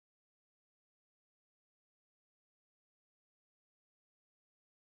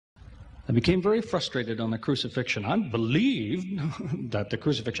I became very frustrated on the crucifixion. I believed that the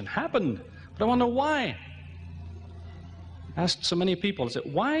crucifixion happened, but I want to know why. I asked so many people, I said,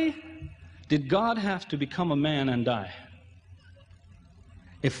 why did God have to become a man and die?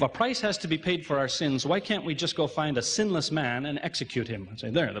 If a price has to be paid for our sins, why can't we just go find a sinless man and execute him and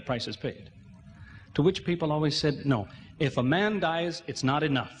say, there, the price is paid? To which people always said, no, if a man dies, it's not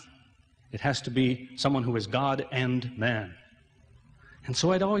enough. It has to be someone who is God and man. And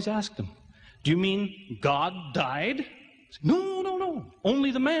so I'd always ask them, do you mean God died? Say, no, no, no, only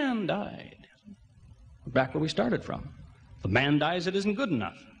the man died. We're back where we started from. If a man dies, it isn't good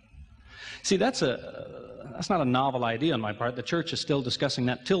enough. See, that's not a novel idea on my part. The church is still discussing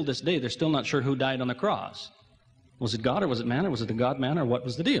that till this day. They're still not sure who died on the cross. Was it God or was it man, or was it the God-man, or what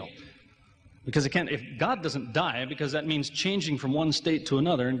was the deal? Because if God doesn't die, because that means changing from one state to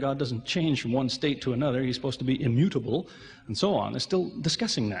another, and God doesn't change from one state to another, he's supposed to be immutable, and so on. They're still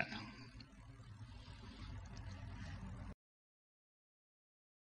discussing that.